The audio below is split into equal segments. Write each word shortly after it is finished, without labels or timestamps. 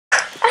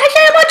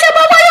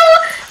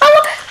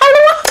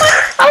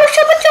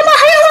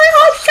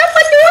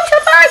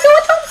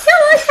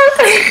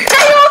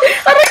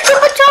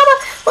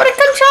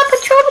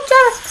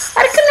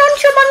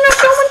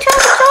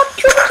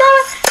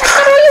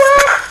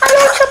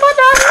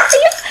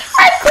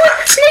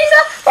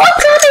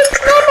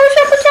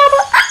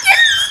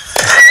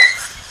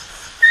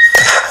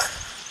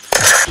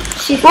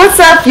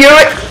up? You're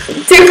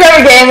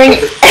TwoClever Gaming.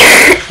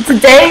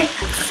 Today,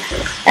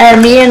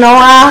 me and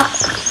Noah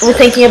were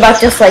thinking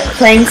about just like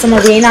playing some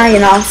arena, you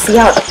know, see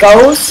how it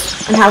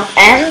goes and how it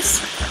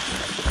ends.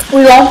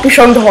 We won't be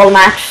showing the whole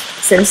match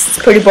since it's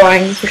pretty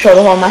boring to show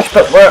the whole match,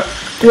 but we'll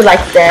do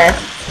like the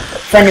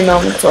funny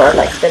moments or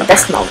like the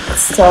best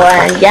moments. So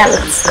yeah,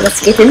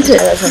 let's get into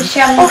it.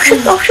 Oh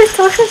shit! Oh shit!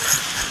 Oh shit!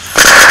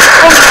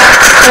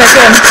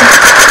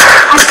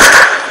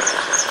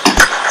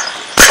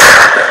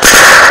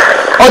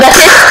 Oh, that's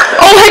it!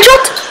 Oh,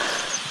 headshot!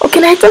 Oh,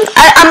 can I hit them?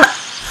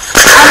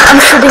 I'm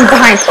shooting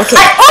behind. Okay.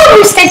 I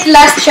always take the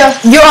last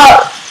shot. You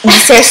are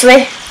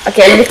seriously?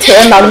 Okay, let me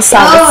turn on the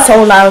sound. It's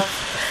so loud.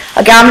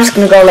 Okay, I'm just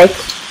gonna go like.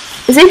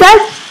 Is he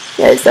dead?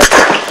 Yeah, he's dead.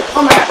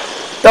 Oh my god.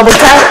 Double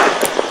tap.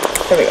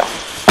 There we go.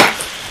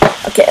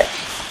 Okay,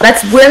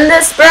 let's win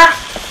this, bruh.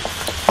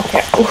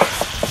 Okay.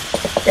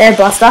 Det är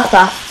bara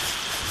starta.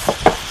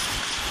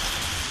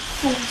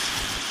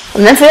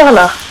 Om den fyra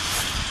eller?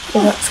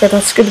 Ska jag ta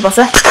ett skudd bara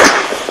så?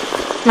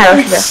 Nej,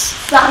 jag ska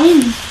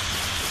Stein.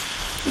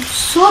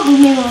 Så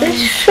dum i det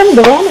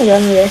kände bra när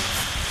jag nu.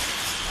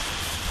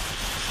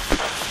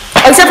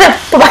 Och så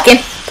på backen.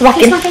 På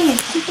backen.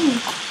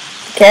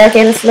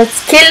 Okay, let's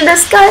kill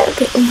this guy.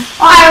 Okay.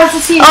 Oh, I also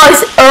see.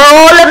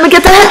 Oh, let me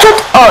get the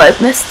headshot. Oh, I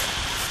missed.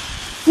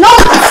 No,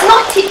 it's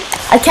not hit.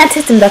 I can't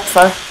hit him that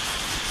far.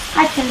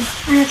 I can.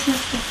 I have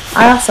sniper.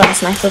 I also have a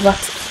sniper, but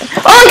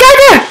oh, I got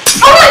there!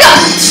 Oh my god!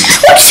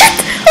 Oh shit!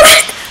 Oh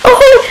shit! Oh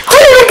holy! I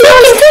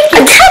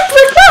can't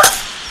look now.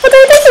 What are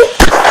you thinking?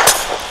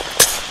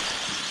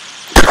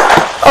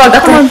 Oh, I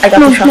got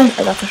the shot.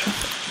 I got the shot.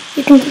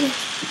 You can do it.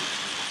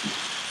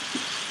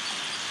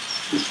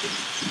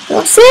 I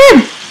don't see him.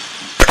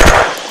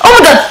 Oh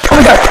my god! Oh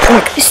my god! Oh my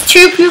god! It's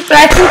two people.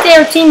 I think they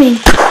are teaming.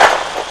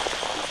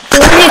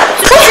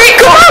 Oh shit!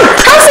 Come on!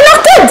 How's he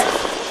not dead?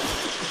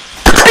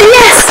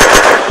 Yes!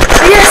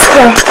 Yes,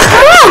 bro!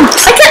 Come on!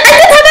 I can't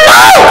have him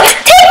out!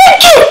 Take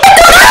me!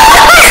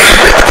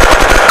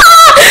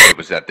 It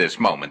was at this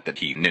moment that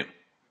he knew.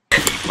 He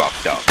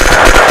fucked up.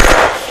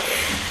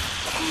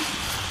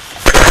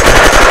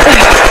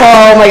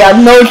 Oh my god,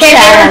 no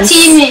chance.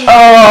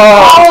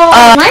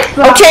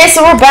 Okay,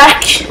 so we're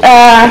back.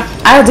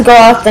 I had to go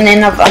out and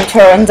in of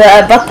Unturned,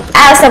 but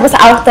as I was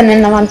out and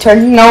in of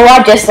Unturned,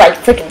 Noah just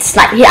like freaking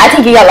sniped. I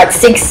think he got like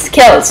 6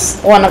 kills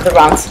one of the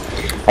rounds.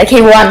 Like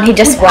he won, he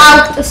just won.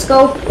 Without the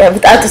scope. Yeah,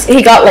 without the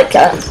he got like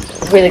a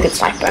really good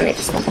sniper and he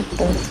just won.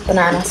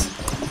 Bananas.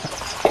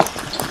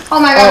 Oh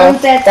my god,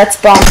 I'm dead. That's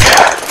bomb.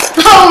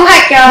 Oh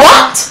my god.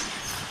 What?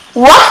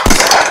 What?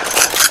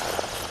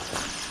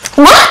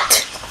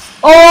 What?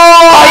 Oh,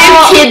 are you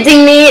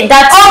kidding me?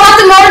 That's. Oh, not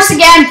the mortars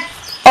again.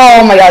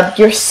 Oh my god,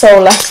 you're so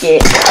lucky.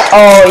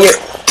 Oh,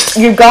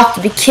 you got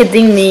to be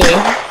kidding me.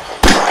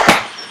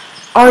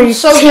 Are you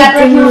so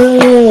kidding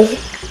me?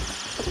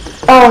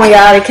 Oh my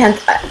god,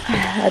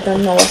 I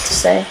don't know what to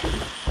say.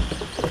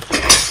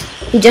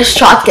 He just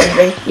shotgunned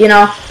me, you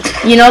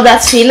know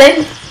that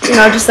feeling? You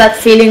know, just that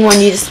feeling when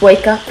you just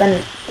wake up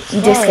and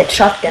you just get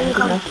shotgunned, you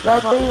know?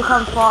 That thing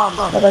comes from.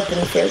 Oh, that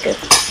didn't feel good.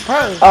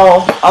 Hey.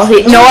 Oh, I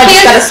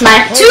just got a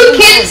smack. 2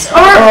 kills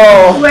or...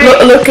 Oh,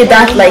 look at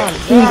that, like,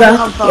 he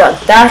got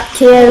that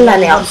kill,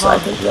 and he also, I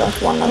think he got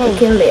one other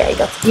kill. Yeah,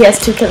 he has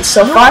 2 kills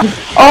so far.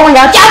 Oh my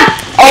god!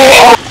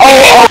 Oh,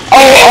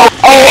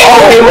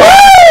 he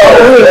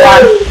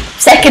won.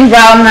 Second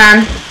round,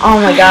 man. Oh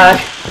my god.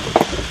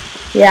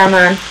 Yeah,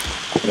 man.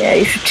 Yeah,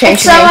 you should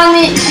change your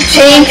name.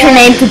 Change your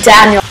name to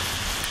Daniel.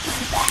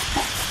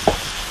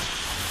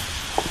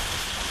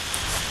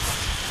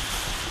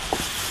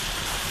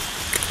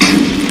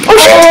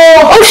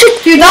 Oh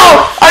shit! You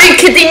know? Are you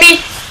kidding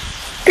me?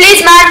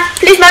 Please,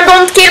 man,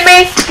 don't kill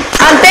me.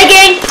 I'm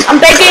begging.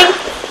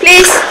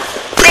 Please.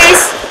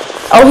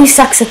 Oh, he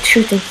sucks at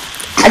shooting.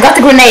 I got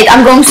the grenade.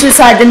 I'm going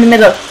suicide in the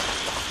middle.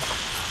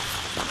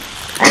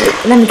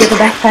 Let me get the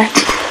backpack.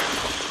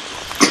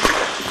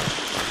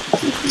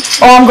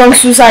 Oh, I'm going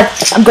suicide.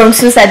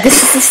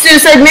 This is a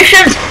suicide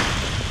mission.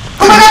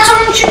 Oh my god,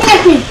 someone's shooting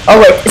at me. Oh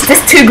wait, is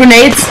this 2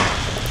 grenades?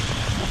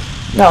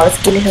 No, it's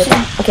Gilly Hood.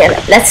 Okay,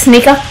 let's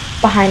sneak up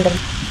behind them.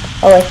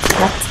 Oh wait,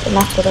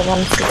 not what I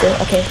wanted to do.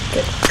 Okay,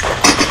 good.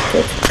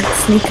 Let's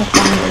sneak up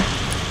behind them.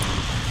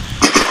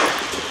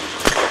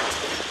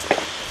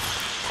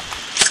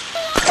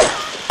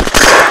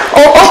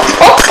 Oh!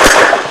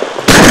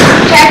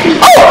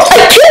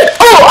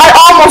 I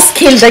almost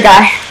killed the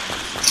guy.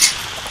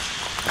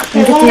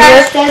 Okay, one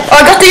guy's dead. Oh,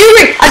 I got the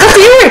Yuri!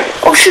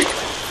 Oh shit!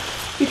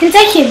 You can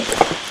take him.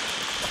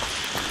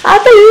 I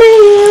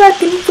believe I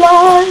can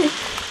fly.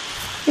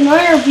 You know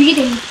you're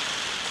bleeding.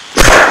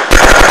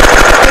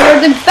 You're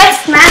the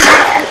best man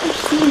I've ever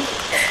seen.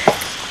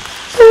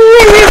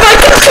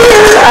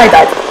 I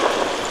died.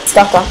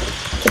 Stop that.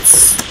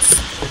 Kids.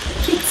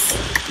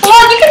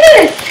 Oh, you can do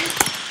it.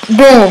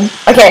 Boom.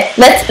 Okay,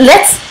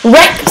 let's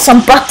wreck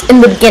some butt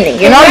in the beginning.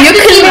 You know, you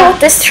kill me with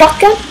this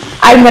shotgun,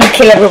 I'm gonna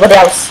kill everybody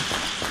else.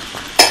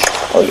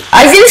 Oh,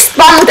 I didn't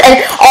spawn with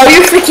any. Are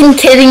you freaking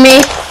kidding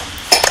me?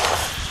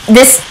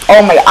 This.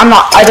 Oh my god.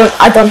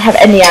 I don't have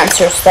any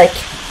answers. Like.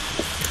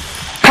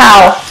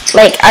 how?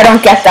 Like, I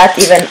don't get that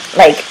even.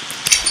 Like,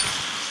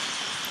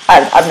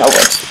 I've no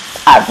words.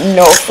 I have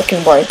no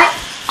freaking words.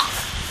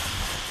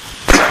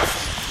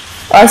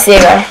 Oh, I see a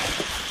guy.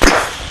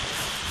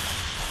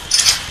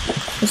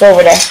 He's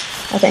over there,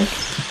 I think.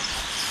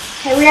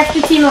 Okay, we have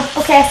to team up.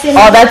 Okay, I see him.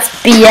 Oh, that's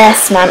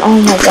BS, man. Oh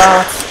my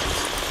god.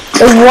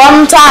 The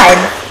one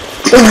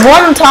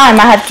time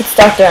I had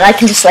Kickstarter and I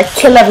can just like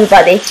kill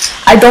everybody.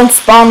 I don't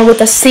spawn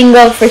with a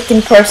single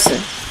freaking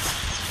person.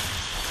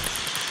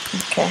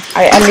 Okay,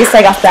 at least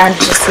I got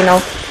bandages, you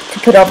know, to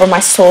put over my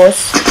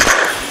sores.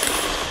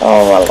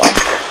 Oh well.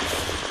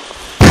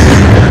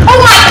 Oh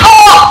my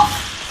god!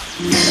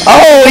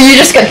 Oh, you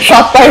just got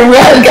shot by a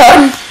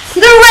railgun.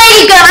 The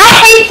ray gun! I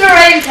hate the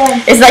ray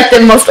gun! It's like the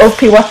most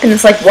OP weapon.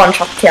 It's like one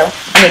shot kill,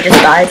 and he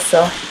just died.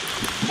 So.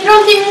 You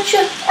don't even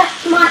shoot at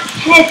my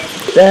head.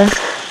 There.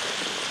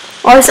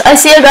 Oh, I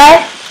see a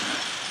guy.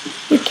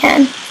 You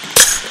can.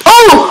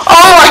 Oh!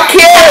 Oh! I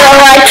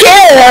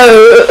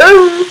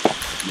kill!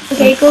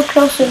 Okay, go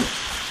closer.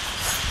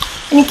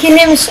 And you kill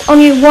him. Is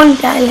only one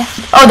guy left.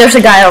 Oh, there's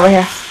a guy over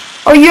here.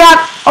 Oh, you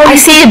have. Oh, I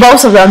see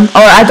both of them.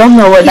 Or I don't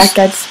know where that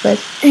guy's spread.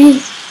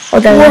 Oh,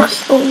 there he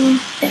is. Oh,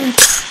 there.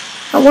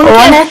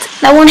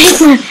 That one hit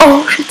me.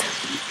 Oh shit!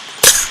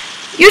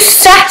 You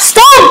suck!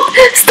 Stop!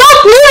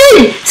 Stop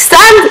moving!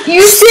 Stand!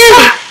 You still!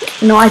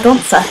 No, I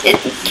don't suck.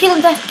 Kill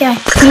that guy.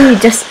 He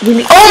just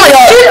really. Oh my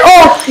god!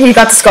 Oh! He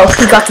got the scope.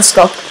 He got the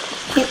scope.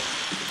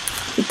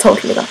 He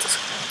totally got the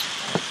scope.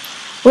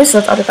 Where's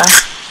that other guy?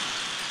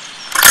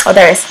 Oh,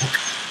 there he is.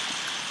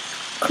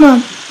 Come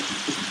on.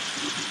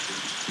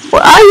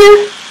 Where are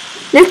you?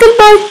 Little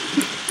boy?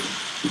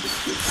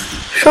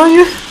 Show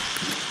your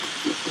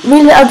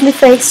really ugly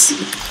face.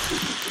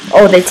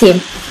 Oh, they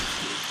team.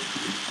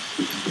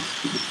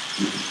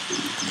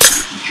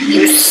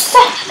 You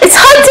suck! It's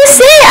hard to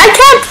see! I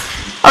can't!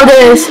 Oh,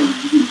 there it is.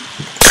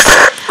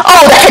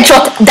 Oh, the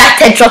headshot! That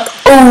headshot!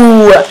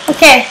 Oh!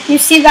 Okay, you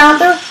see the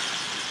other?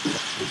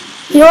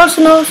 He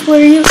also knows where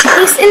you...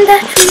 He's in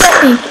that tree, I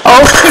think. Oh,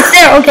 he's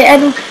there. Okay, I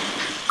don't...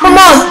 Come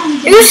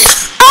on! You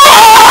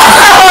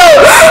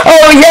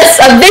Oh yes,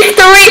 a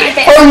victory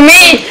for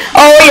me!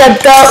 Oh yeah,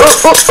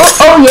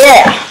 oh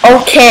yeah.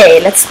 Okay,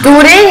 let's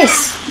do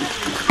this.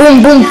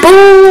 Boom, boom,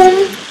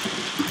 boom.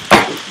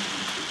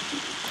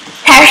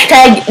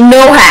 Hashtag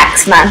no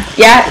hacks, man.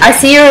 Yeah, I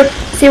see you.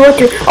 See what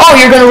you. Oh,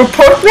 you're gonna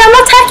report me? I'm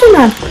not hacking,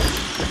 man.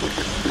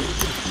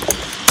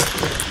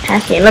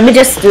 Hacking. Let me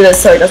just do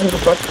this so it doesn't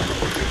report.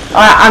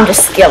 I'm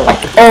just skilled.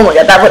 Like, oh my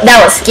god,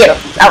 that was skill.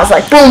 That was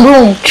like boom,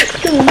 boom.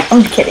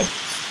 I'm just kidding.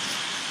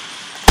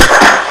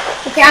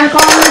 Okay, I'm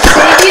calling to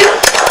save you.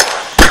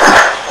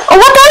 Oh,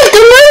 what are you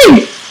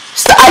doing?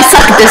 I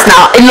suck at this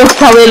now. It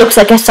probably looks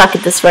like I suck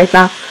at this right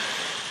now.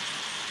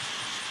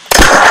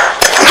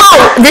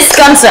 How? This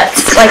gun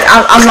sucks. Like,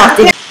 I'm not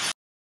even...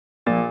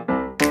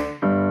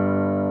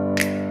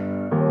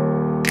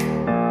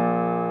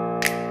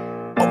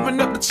 Open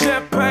up the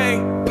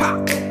champagne,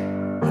 pop.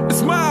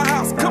 It's my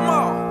house, come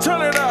on,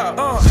 turn it up.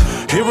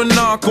 Hear a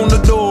knock on the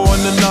door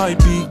and the night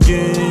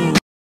begins.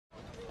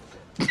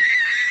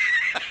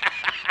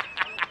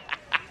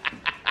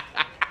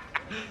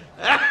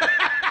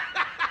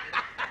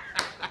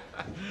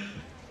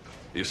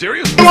 You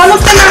serious? One of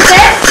them are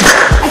dead.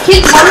 I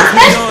killed one of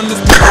them.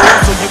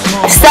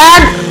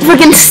 Stand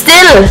freaking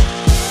still.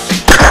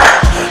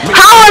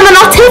 How am I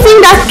not hitting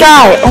that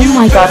guy? Oh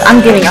my god,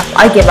 I'm giving up.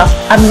 I give up.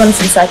 I'm gonna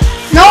suicide.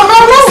 No.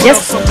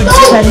 Yes, I'm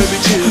suiciding.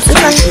 I'm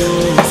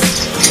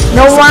suiciding.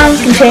 No one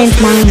can change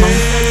my mind.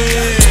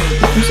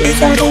 I'm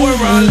suiciding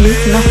and you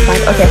cannot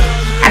find. Okay.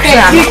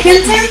 Actually, I'm You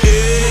killed him?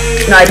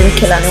 No, I didn't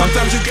kill anyone.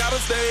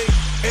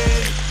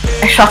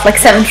 I shot like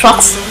 7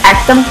 shots at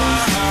them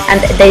and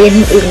they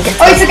didn't even get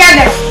Oh, it's a guy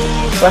there.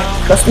 What?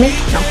 Close to me?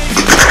 No.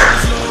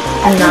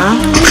 And now,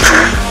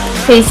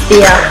 please be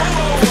a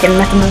freaking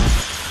metal.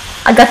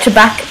 I got your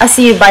back. I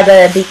see you by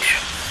the beach.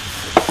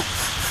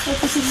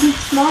 This is deep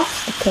small.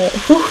 Okay.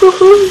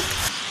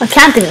 I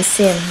can't even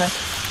see him. Like,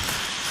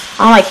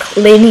 I'm like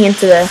leaning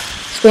into the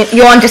screen.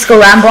 You want to just go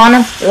Rambo on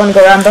him? You want to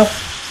go Rambo?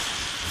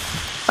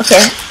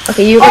 Okay.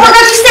 Okay, you. Oh my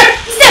god, he's there!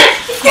 He's there!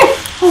 He's there!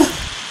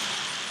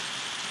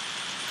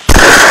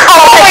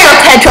 Oh,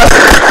 headshot!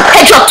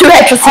 Headshot! 2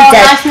 headshots. He's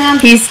dead. Nice, man.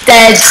 He's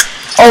dead.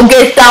 Oh,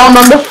 get down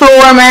on the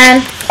floor,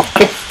 man.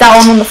 Get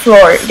down on the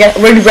floor.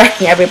 We're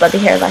wrecking everybody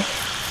here, like.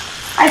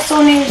 I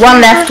saw him.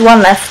 One left.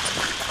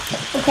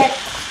 Okay.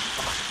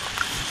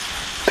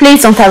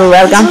 Please don't have a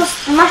railgun.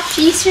 This was much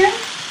easier.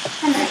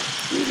 And I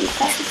really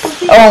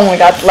practically. Oh my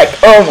god, like,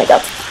 oh my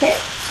god. Okay.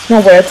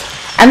 No word.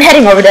 I'm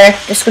heading over there,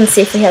 just gonna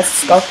see if he has a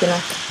scope, you know.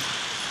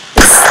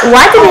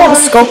 Why do we have a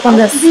scope on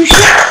this? Are you sure?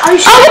 Are you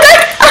sure? Oh my god!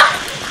 Ah,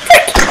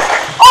 frick!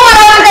 Oh my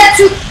god, that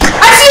too!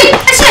 I see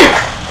him!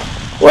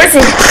 Where is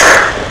he?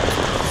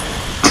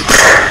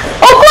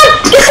 Oh, come on!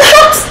 Get the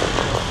shots!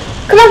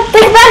 Come on,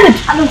 take advantage!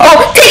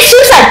 Oh, take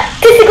suicide!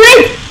 Take the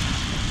grenade!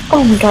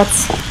 Oh my god.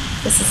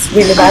 This is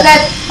really bad.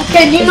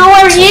 Okay, do you know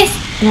where he is?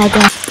 No, I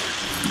don't.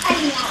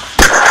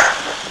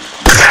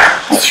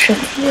 Oh shit.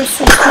 You're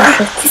so Oh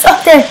shit. He's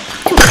up there.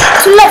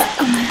 To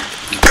left. Oh my god.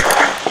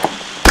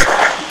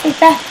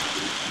 that.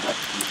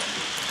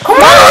 Come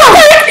on!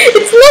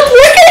 It's not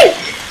working!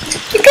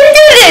 You can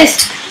do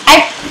this!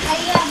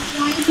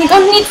 You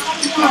don't need...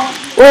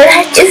 Where the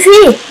heck is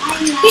he?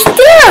 He's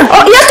there!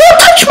 Oh, yeah, don't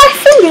touch my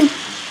finger!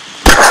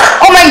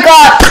 Oh my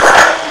god!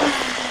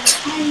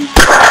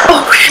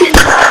 Oh shit!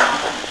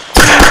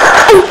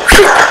 Oh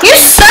shit! You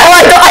suck!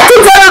 Oh, I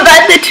don't have a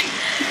bandage!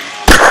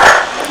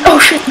 Oh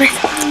shit, mate!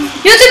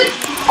 You did...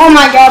 Oh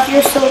my god,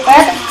 you're so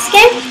bad at this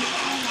game.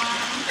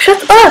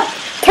 Shut up!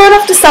 Turn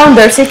off the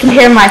sounder so you can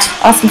hear my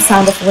awesome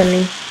sound of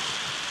winning.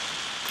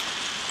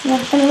 You're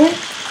not gonna win?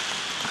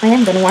 I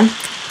am gonna win.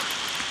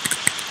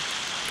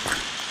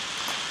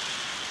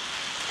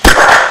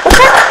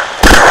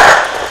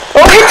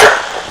 Oh, hit!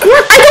 Come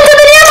on, I don't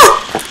have any ammo!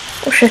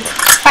 Oh shit.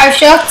 5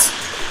 shots.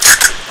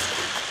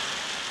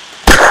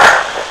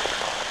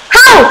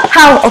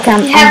 How? Okay,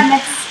 You have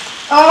next.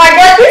 Oh my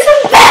god, you're so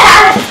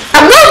bad!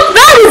 I'm not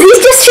bad, he's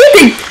just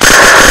cheating!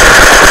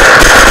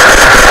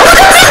 Oh,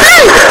 that's a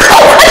man!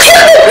 Oh,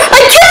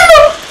 I killed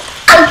him!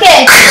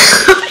 Okay.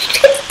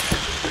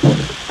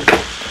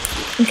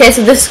 Okay,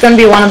 so this is gonna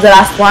be one of the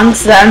last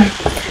ones.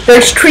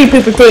 There's 3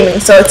 people teaming,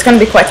 so it's gonna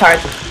be quite hard.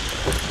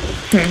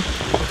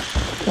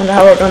 Wonder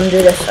how we're gonna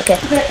do this. Okay.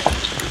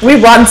 We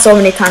won so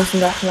many times in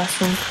that last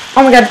round.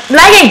 Oh my god,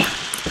 lagging!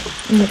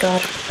 Oh my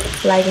god,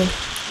 lagging.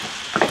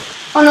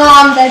 Oh no,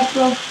 I'm dead,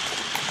 bro.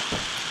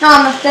 No,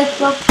 I'm not dead,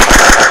 bro.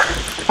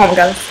 Oh my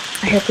god,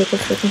 I hear people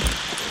shooting.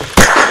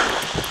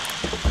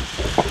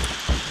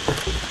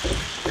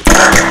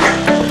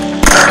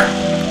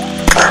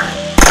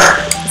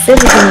 See if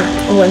we can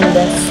win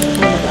this. Oh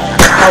my god,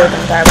 I'm probably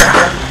gonna die right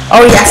here.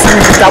 Oh yes, I'm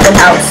in the double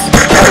house.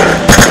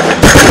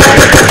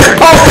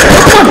 Oh,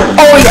 come on!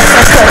 Oh yes,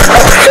 that's close.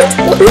 Oh shit!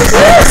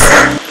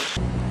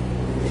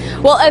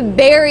 Well, a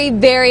very,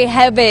 very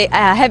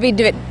heavy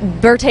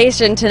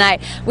debatation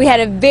tonight. We had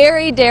a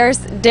very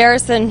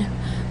Darrison,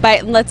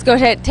 but let's go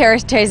to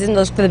Terrace and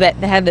look for the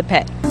head of the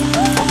pit.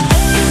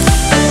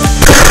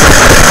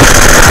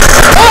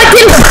 Oh, I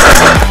killed him!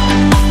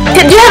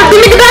 Did you have the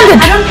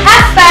bandage? I don't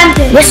have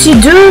bandage. Yes, you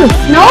do.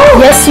 No.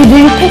 Yes, you do.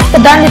 You picked the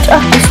bandage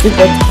up, you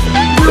stupid.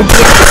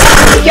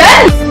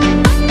 Good.